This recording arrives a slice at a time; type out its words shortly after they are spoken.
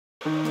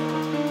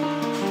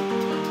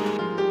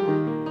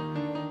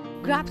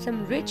Grab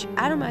some rich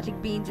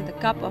aromatic beans in the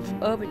cup of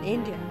urban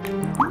India.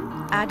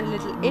 Add a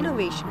little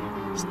innovation.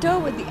 Stir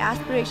with the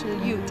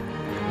aspirational youth.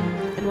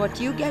 And what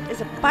you get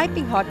is a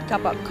piping hot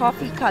cup of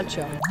coffee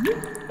culture.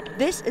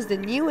 This is the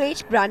new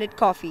age branded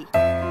coffee.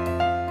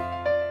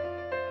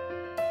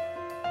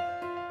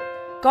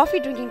 Coffee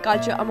drinking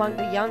culture among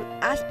the young,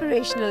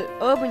 aspirational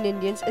urban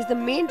Indians is the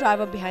main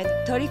driver behind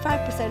the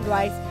 35%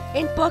 rise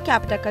in per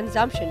capita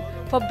consumption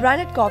for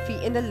branded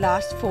coffee in the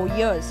last 4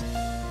 years.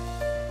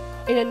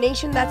 In a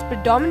nation that's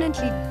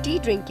predominantly tea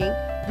drinking,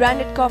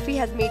 branded coffee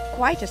has made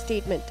quite a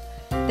statement.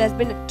 There's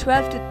been a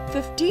 12 to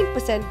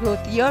 15%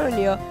 growth year on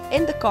year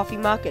in the coffee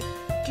market,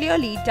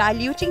 clearly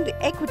diluting the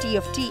equity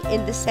of tea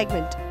in this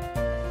segment.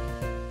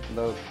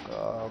 The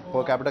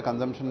per capita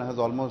consumption has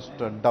almost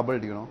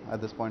doubled,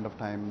 at this point of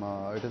time.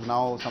 It is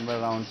now somewhere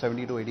around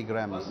 70 to 80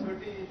 grams.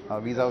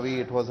 Vis-a-vis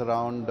it was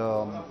around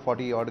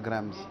 40 odd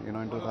grams, in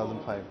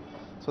 2005.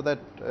 So that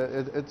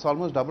it's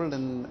almost doubled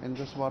in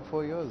just about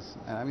 4 years.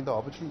 And I mean, the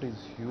opportunity is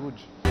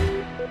huge.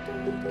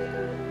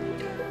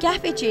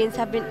 Cafe chains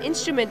have been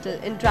instrumental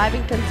in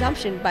driving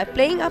consumption by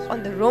playing up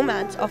on the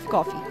romance of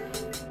coffee.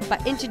 By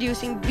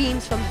introducing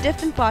beans from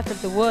different parts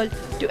of the world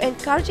to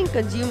encouraging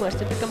consumers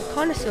to become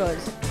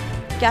connoisseurs,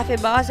 cafe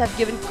bars have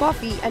given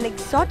coffee an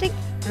exotic,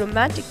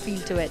 romantic feel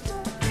to it.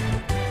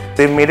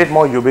 They've made it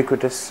more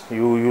ubiquitous.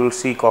 You'll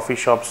see coffee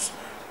shops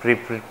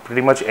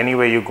pretty much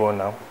anywhere you go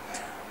now.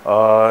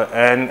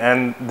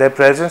 And their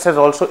presence has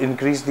also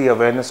increased the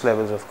awareness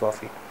levels of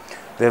coffee.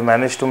 They've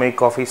managed to make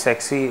coffee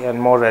sexy and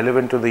more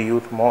relevant to the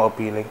youth, more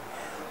appealing.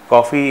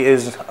 Coffee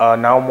is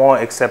now more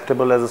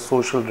acceptable as a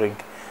social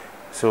drink.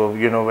 So,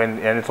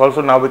 and it's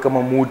also now become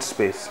a mood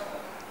space,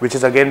 which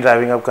is again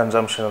driving up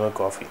consumption of the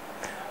coffee.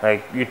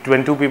 Like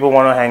when two people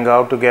want to hang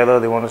out together,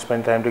 they want to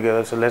spend time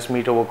together, so let's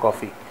meet over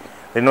coffee.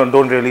 They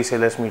don't really say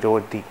let's meet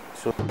over tea.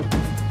 So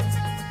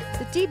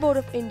the Tea Board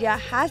of India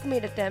has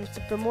made attempts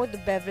to promote the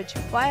beverage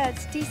via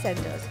its tea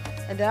centres,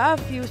 and there are a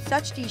few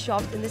such tea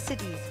shops in the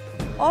cities,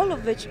 all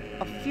of which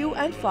are few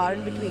and far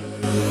in between.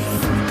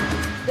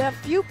 There are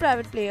few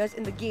private players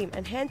in the game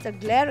and hence a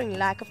glaring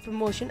lack of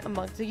promotion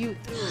amongst the youth.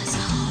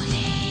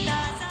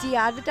 Tea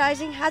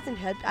advertising hasn't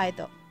helped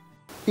either.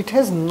 It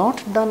has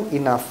not done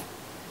enough.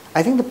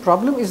 I think the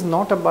problem is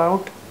not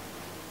about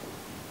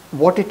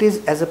what it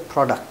is as a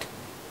product.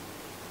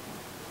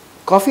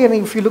 Coffee,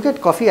 if you look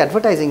at coffee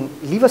advertising,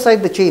 leave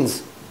aside the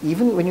chains,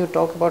 even when you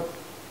talk about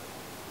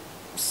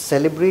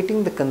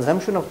celebrating the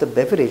consumption of the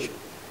beverage,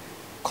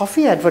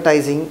 coffee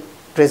advertising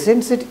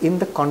presents it in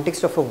the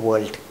context of a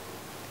world.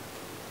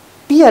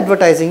 Tea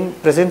advertising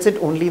presents it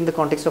only in the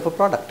context of a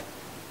product.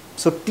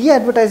 So tea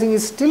advertising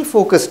is still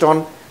focused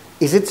on,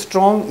 is it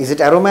strong, is it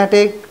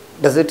aromatic,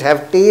 does it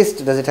have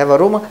taste, does it have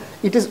aroma?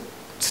 It is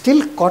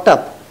still caught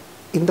up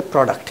in the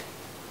product.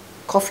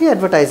 Coffee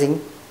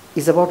advertising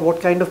is about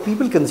what kind of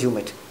people consume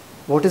it.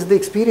 What is the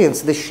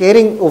experience, the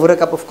sharing over a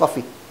cup of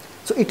coffee.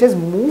 So it has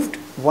moved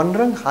one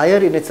rung higher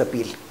in its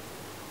appeal.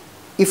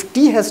 If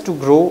tea has to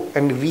grow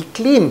and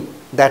reclaim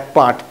that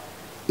part,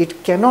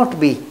 it cannot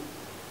be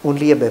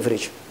only a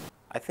beverage.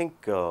 I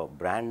think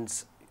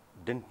brands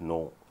didn't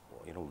know,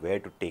 where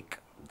to take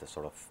the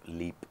sort of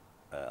leap.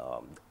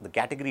 The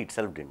category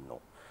itself didn't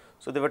know.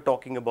 So they were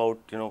talking about,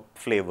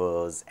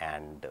 flavors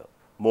and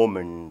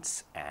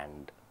moments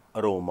and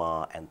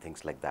aroma and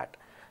things like that.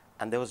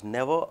 And there was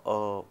never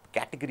a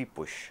category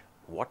push.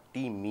 What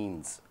tea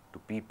means to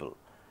people,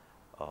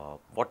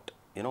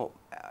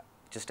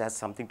 just as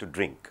something to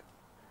drink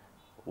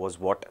was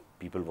what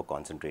people were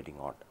concentrating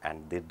on.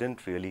 And they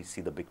didn't really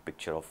see the big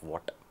picture of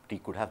what tea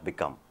could have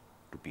become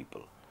to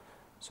people.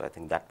 So I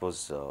think that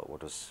was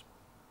what was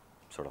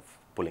sort of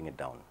pulling it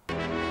down.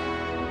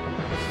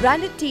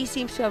 Branded tea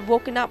seems to have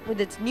woken up with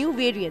its new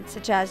variants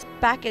such as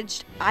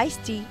packaged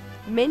iced tea,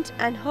 mint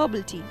and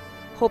herbal tea,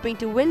 hoping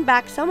to win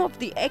back some of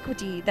the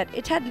equity that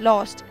it had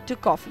lost to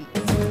coffee.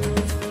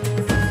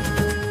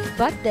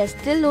 But there's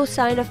still no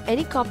sign of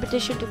any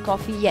competition to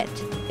coffee yet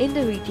in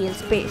the retail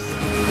space.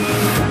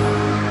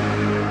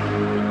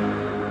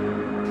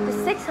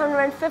 The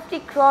 650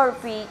 crore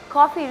rupee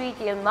coffee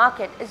retail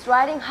market is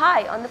riding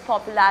high on the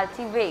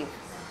popularity wave.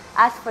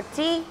 As for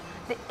tea,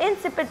 the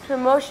insipid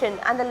promotion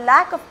and the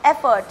lack of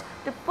effort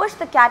to push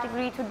the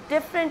category to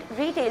different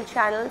retail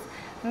channels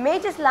may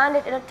just land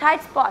it in a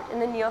tight spot in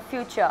the near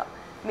future.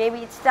 Maybe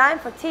it's time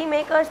for tea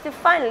makers to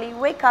finally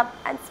wake up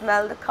and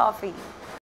smell the coffee.